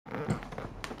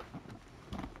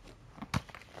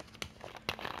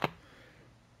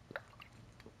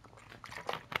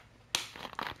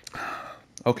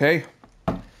Okay,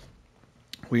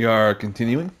 we are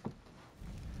continuing.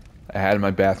 I had my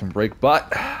bathroom break,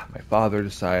 but my father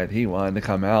decided he wanted to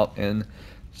come out and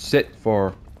sit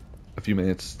for a few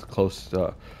minutes, close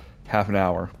to half an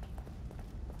hour.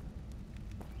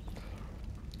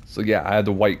 So yeah, I had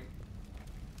to wait.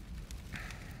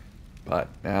 But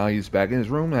now he's back in his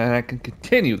room and I can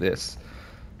continue this.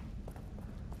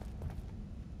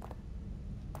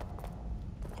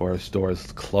 Of course,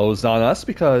 doors closed on us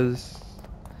because,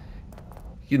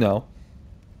 you know,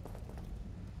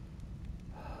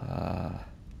 uh,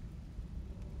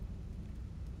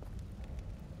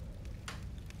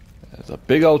 there's a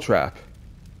big old trap.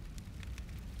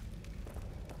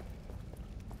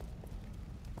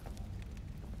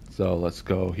 So let's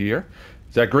go here.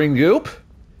 Is that green goop? Is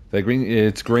that green?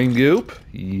 It's green goop.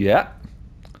 Yeah.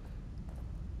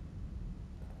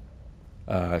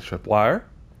 Tripwire.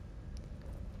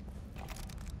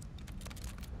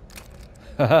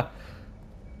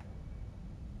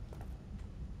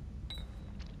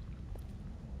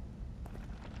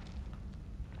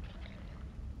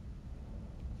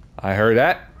 I heard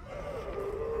that.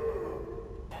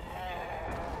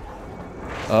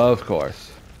 Of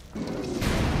course.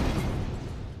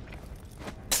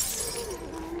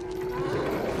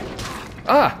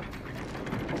 Ah!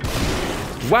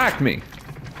 Whack me!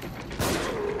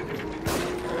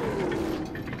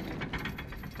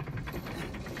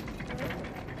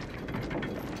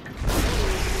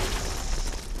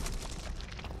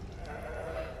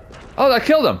 Oh, I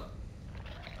killed him!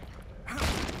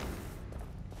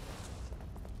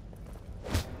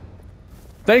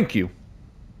 Thank you.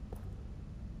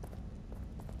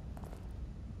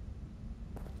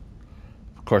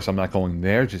 Of course, I'm not going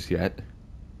there just yet.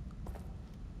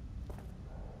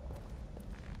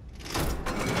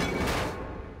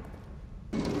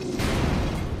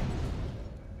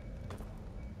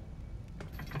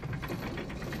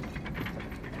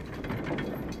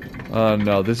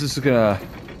 No, this is gonna...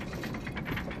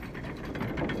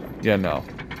 Yeah, no.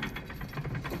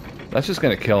 That's just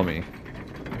gonna kill me.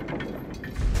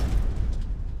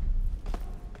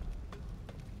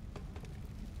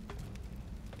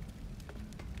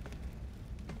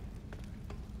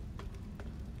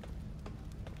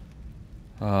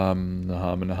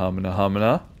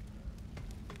 Humana.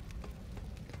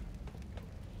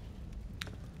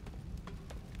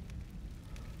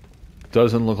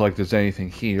 Doesn't look like there's anything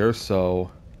here, so...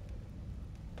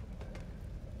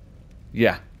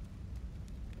 Yeah.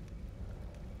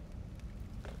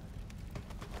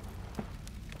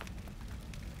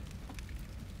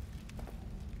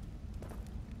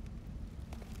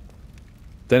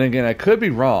 Then again, I could be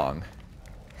wrong.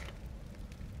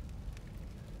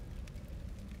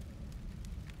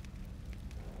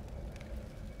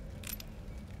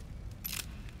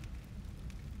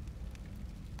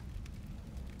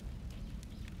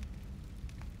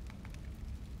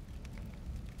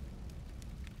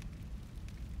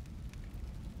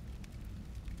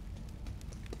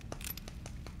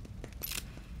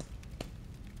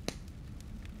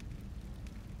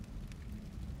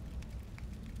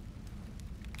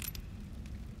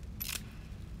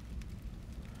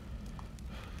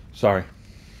 Sorry.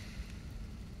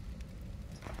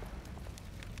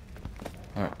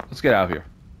 Alright, let's get out of here.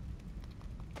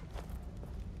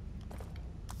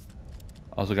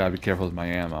 Also gotta be careful with my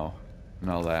ammo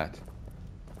and all that.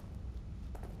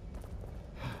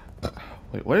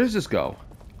 Wait, where does this go?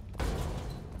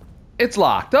 It's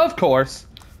locked, of course.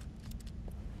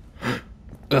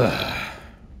 Ugh.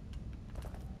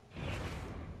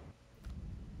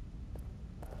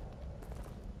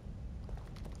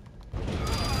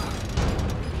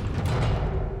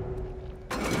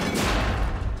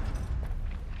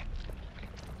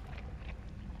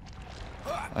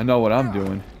 I know what I'm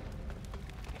doing.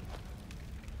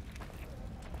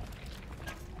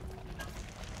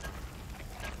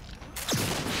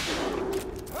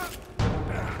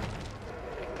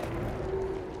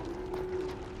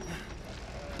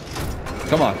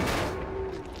 Come on.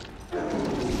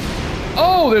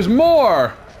 Oh, there's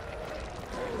more!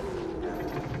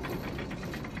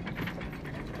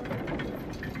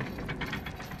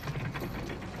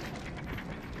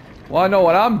 Well, I know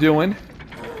what I'm doing.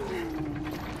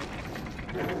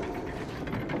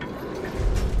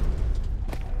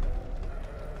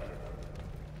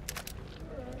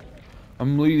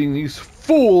 I'm leading these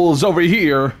fools over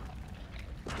here.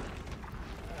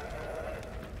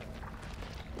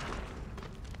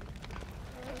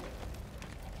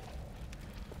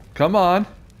 Come on.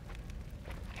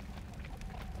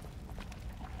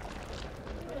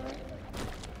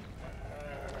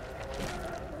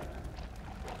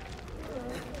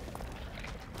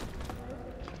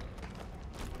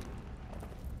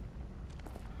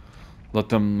 Let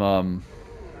them,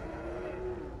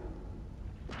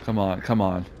 come on, come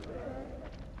on.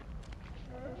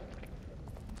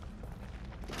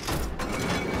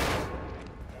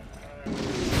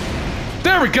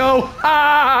 There we go!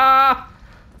 Ah!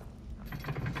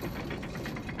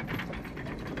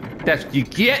 That's what you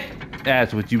get.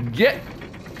 That's what you get.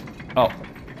 Oh.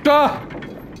 Duh!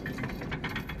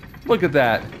 Look at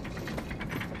that.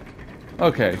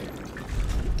 Okay.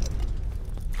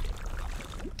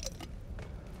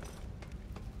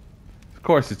 Of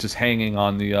course, it's just hanging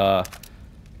on the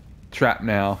trap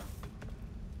now.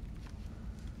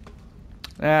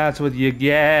 That's what you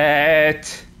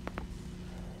get.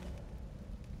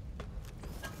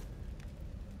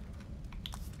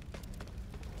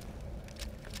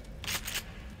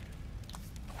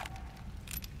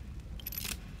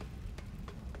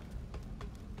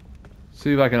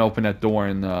 See if I can open that door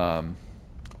and,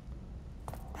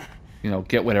 you know,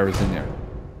 get whatever's in there.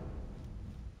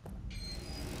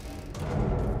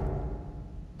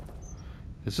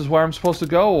 Is this where I'm supposed to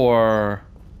go, or...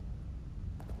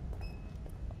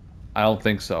 I don't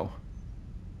think so.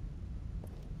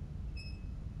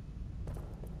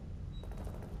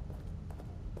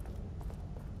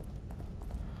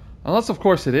 Unless, of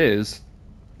course, it is.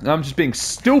 I'm just being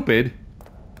stupid.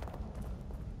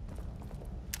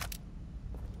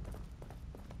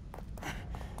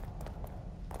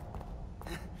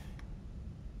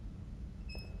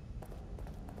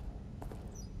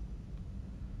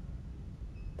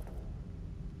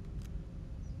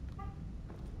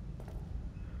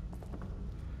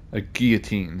 A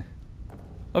guillotine.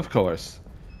 Of course.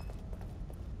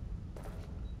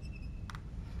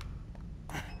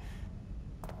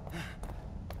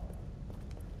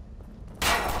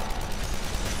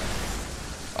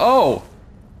 Oh!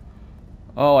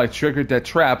 Oh, I triggered that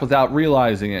trap without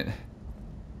realizing it.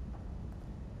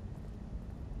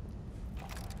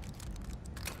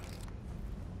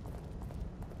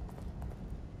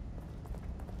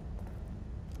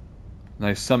 And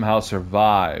I somehow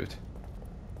survived.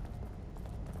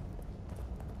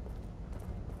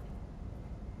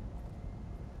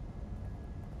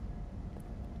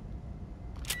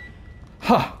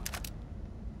 Huh.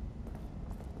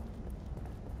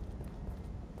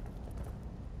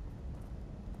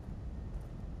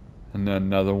 And then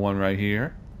another one right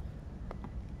here.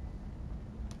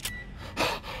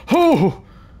 Oh!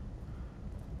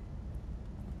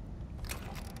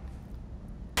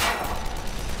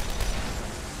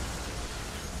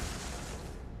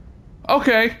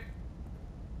 Okay.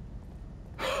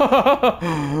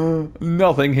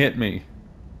 Nothing hit me.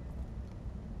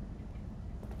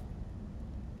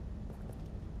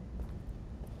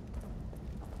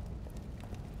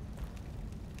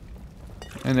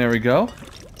 And there we go.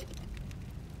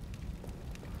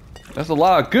 That's a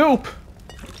lot of goop.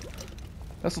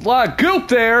 That's a lot of goop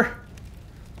there.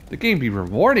 The game be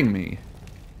rewarding me.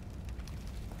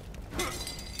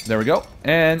 There we go.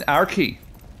 And our key.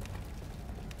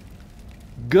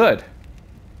 Good.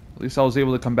 At least I was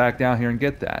able to come back down here and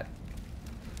get that.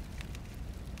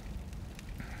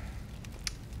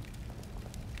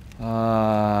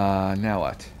 Now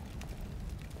what?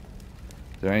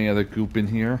 Is there any other goop in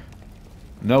here?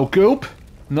 No goop?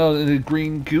 No, the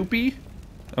green goopy?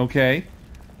 Okay.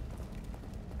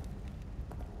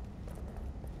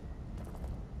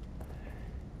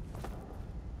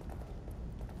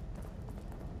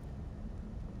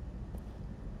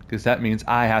 Because that means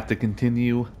I have to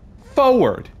continue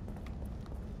forward.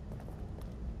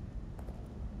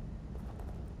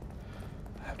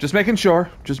 Just making sure.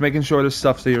 Just making sure there's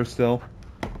stuff here still.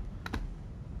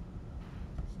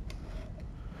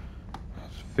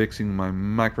 Fixing my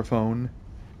microphone.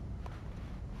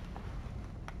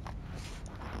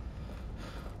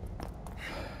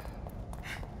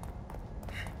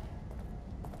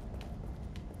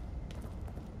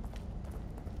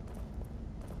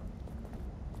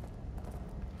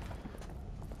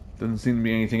 Doesn't seem to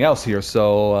be anything else here,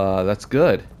 so that's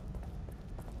good.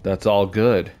 That's all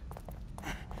good.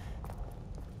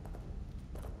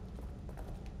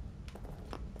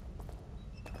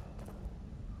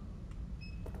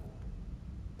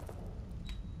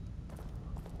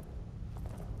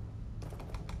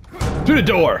 To the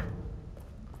door!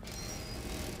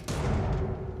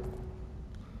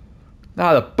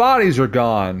 Now the bodies are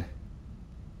gone.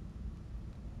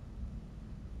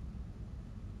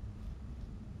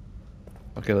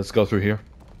 Okay, let's go through here.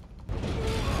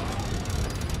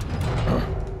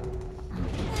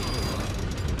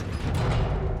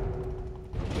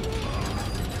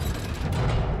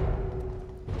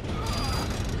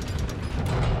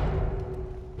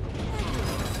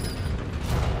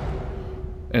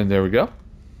 And there we go.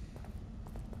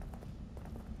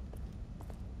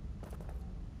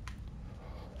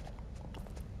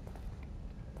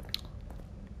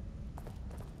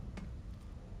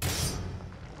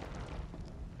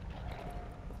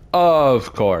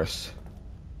 Of course.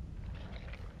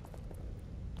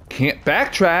 Can't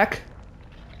backtrack.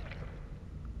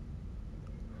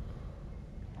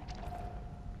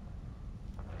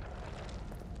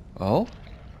 Oh?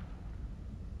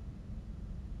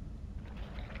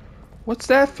 What's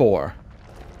that for?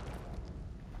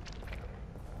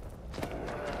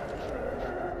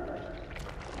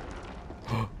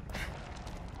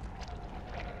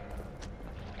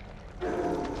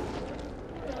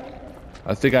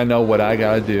 I think I know what I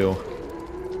gotta do.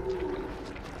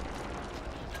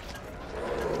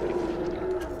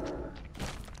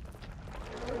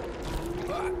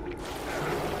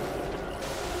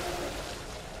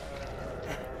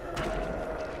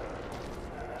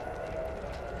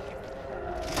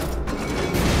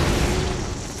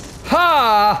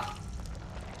 Ha!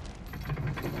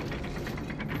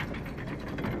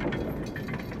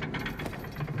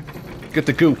 Get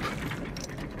the goop.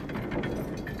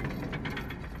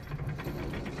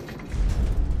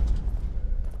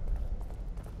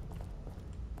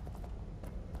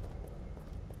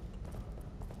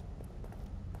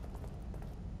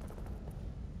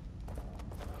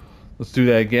 Let's do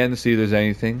that again to see if there's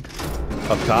anything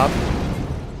up top.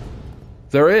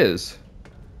 There is.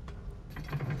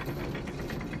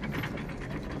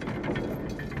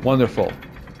 Wonderful.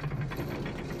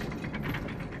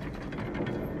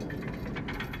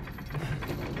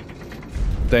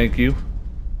 Thank you.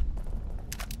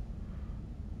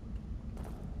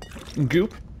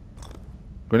 Goop.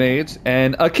 Grenades.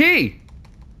 And a key!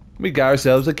 We got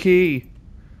ourselves a key.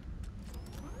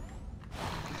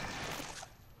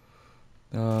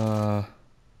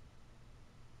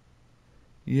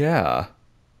 Yeah.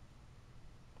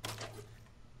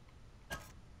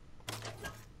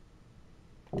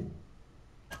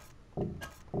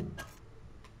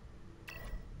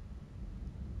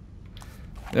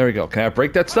 There we go. Can I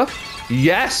break that stuff?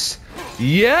 Yes!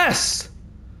 Yes!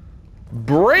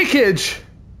 Breakage!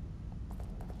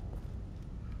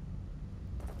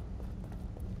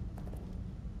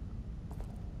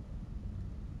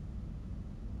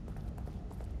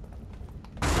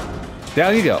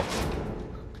 Down you go.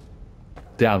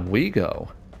 Down we go.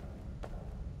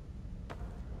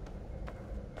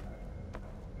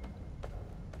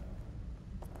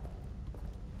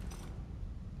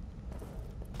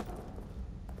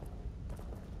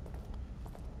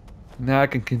 Now I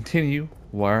can continue.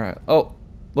 Where? Oh,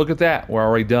 look at that. We're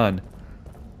already done.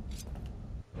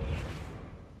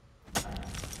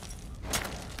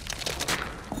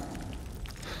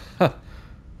 Huh.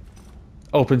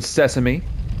 Open sesame.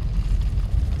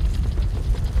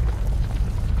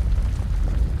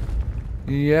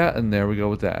 Yeah, and there we go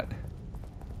with that.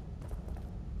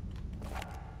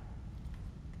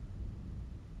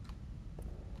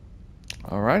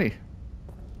 Alrighty.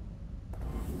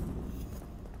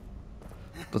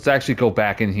 Let's actually go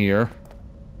back in here.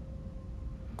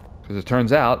 Because it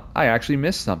turns out I actually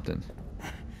missed something.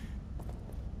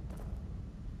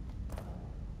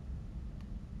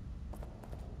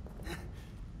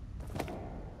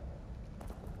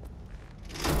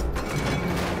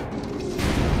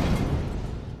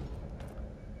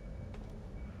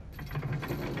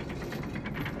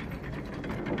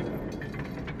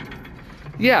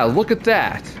 Yeah, look at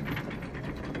that.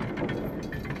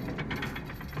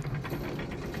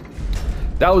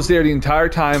 That was there the entire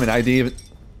time and I didn't even...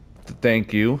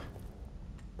 Thank you.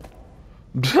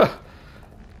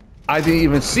 I didn't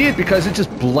even see it because it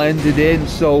just blended in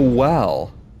so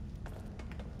well.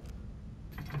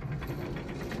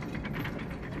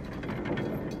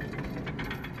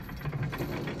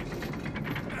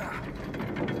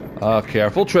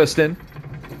 Careful, Tristan.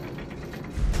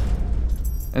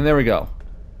 And there we go.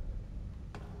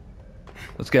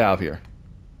 Let's get out of here.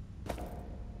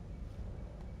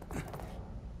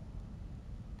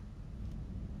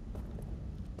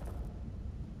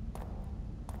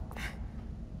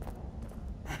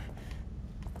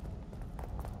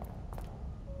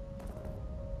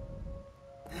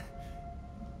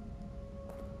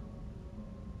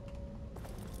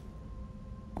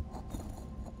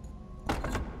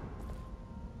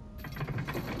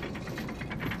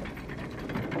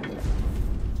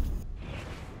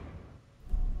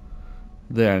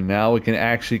 There, now we can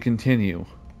actually continue.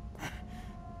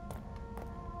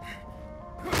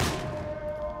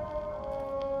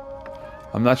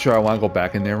 I'm not sure I want to go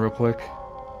back in there real quick.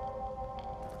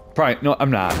 Probably, no,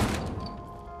 I'm not.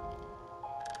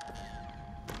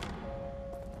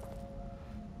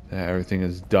 Everything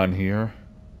is done here.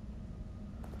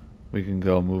 We can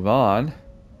go move on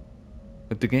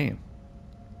with the game.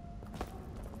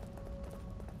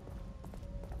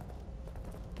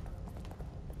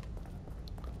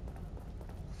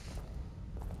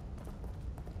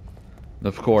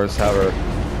 Of course, have her...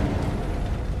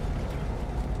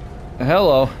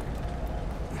 Hello.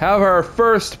 Have our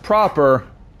first proper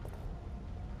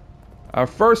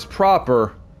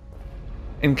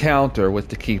encounter with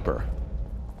the Keeper.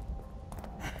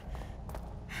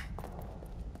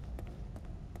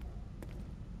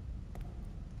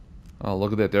 Oh,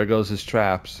 look at that. There goes his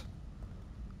traps.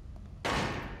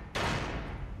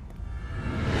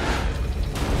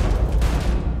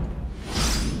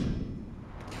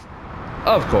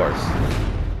 Of course.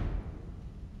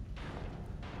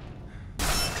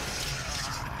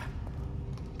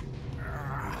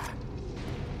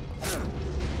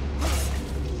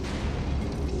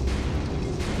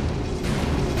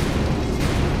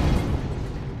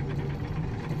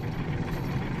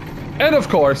 And of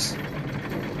course.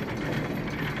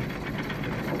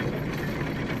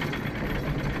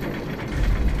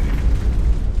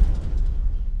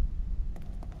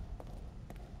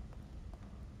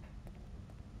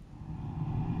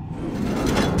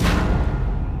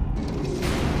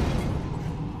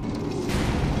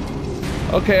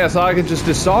 Okay, I thought I could just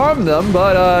disarm them,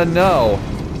 but no.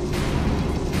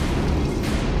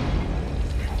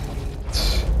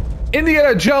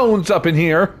 Indiana Jones up in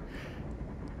here.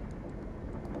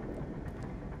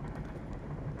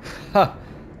 Huh.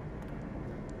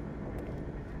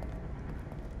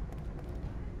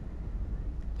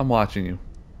 I'm watching you.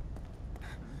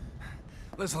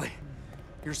 Leslie,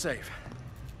 you're safe.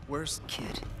 Where's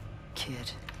Kid.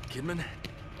 Kidman?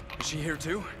 Is she here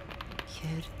too?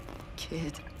 Kid.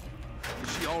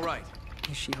 Is she all right?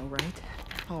 Is she all right?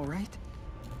 All right?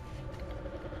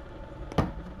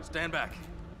 Stand back.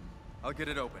 I'll get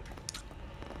it open.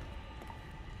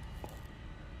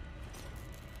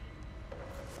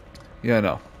 Yeah,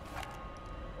 no.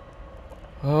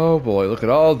 Oh boy, look at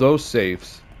all those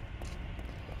safes.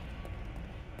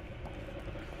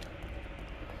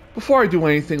 Before I do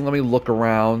anything, let me look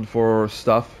around for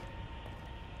stuff.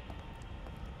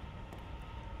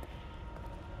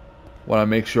 Want to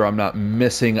make sure I'm not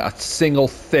missing a single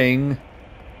thing.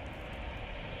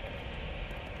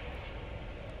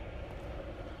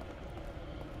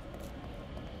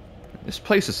 This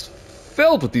place is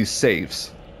filled with these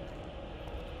safes.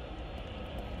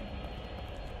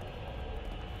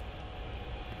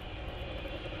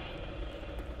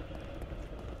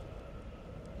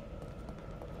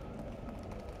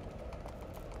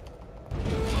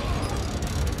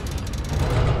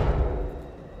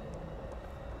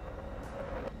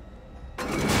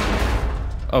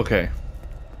 Okay.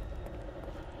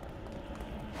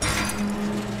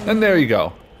 And there you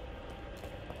go.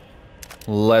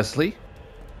 Leslie?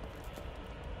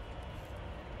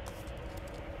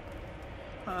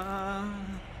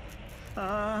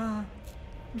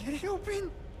 Get it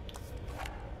open.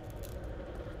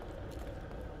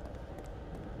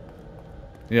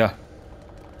 Yeah.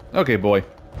 Okay, boy.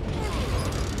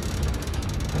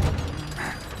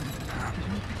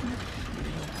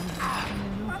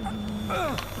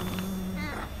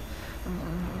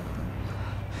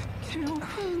 Get it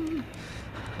open.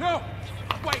 No!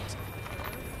 Wait!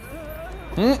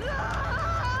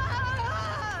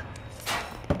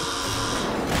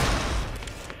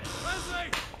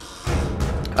 Leslie!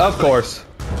 Of course.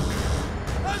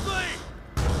 Leslie!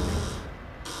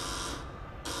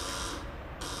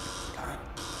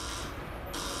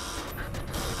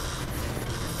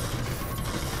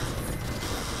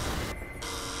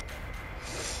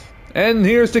 And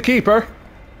here's the Keeper.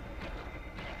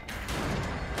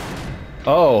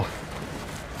 Oh.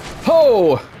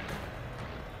 Ho!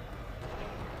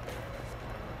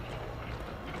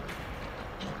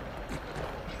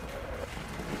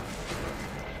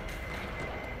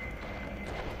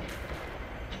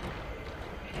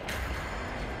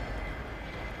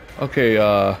 Okay,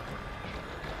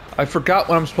 I forgot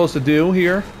what I'm supposed to do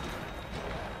here.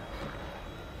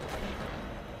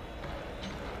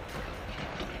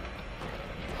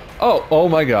 Oh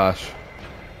my gosh.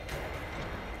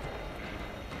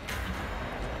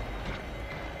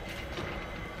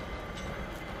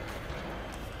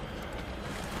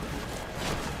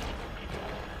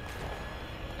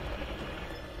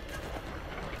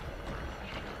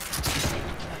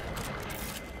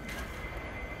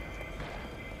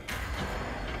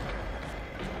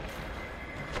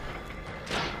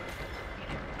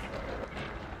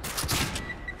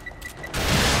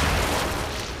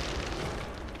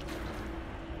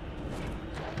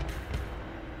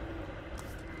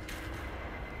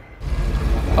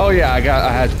 Oh yeah, I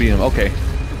had to beat him. Okay.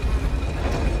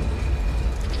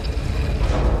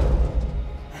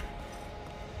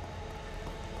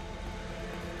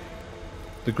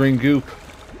 The green goop.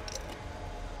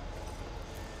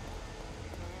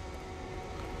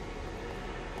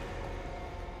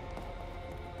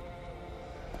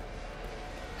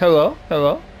 Hello?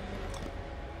 Hello?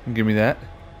 Give me that.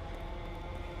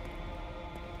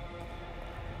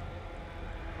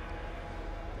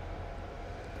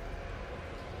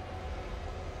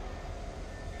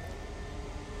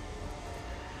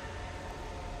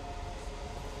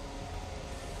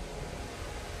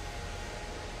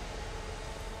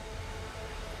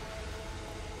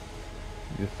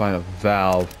 You find a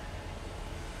valve.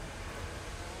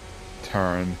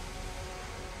 Turn.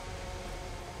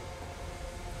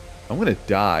 I'm gonna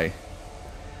die.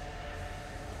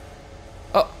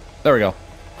 Oh, there we go.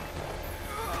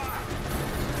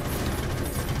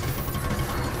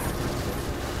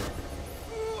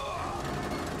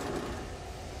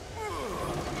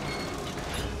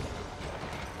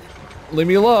 Leave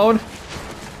me alone.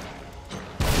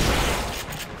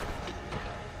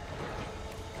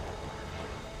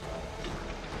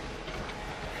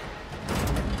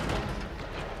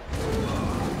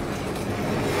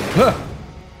 Huh.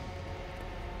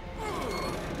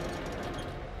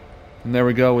 And there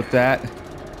we go with that.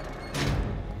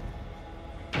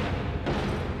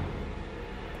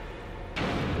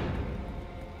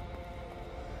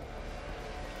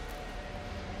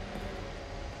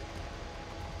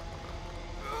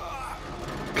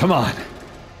 Come on.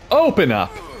 Open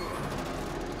up.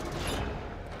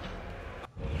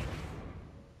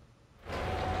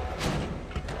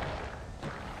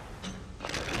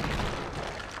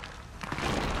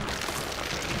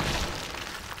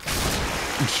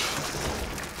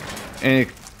 And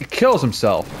he kills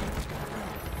himself.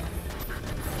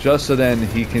 Just so then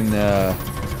he can,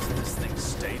 This thing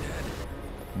stay dead.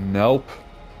 Nope.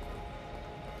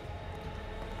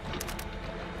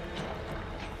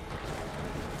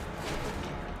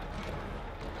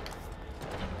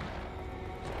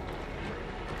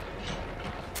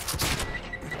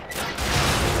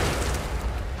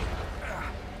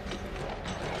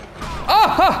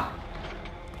 Aha!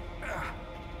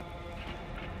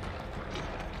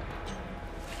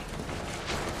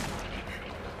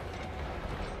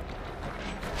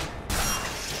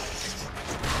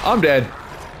 I'm dead.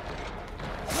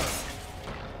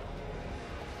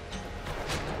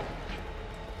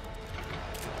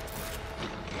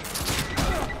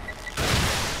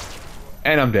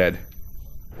 And I'm dead.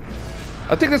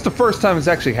 I think that's the first time it's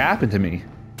actually happened to me.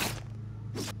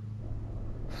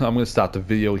 I'm gonna stop the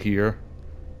video here.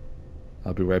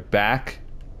 I'll be right back.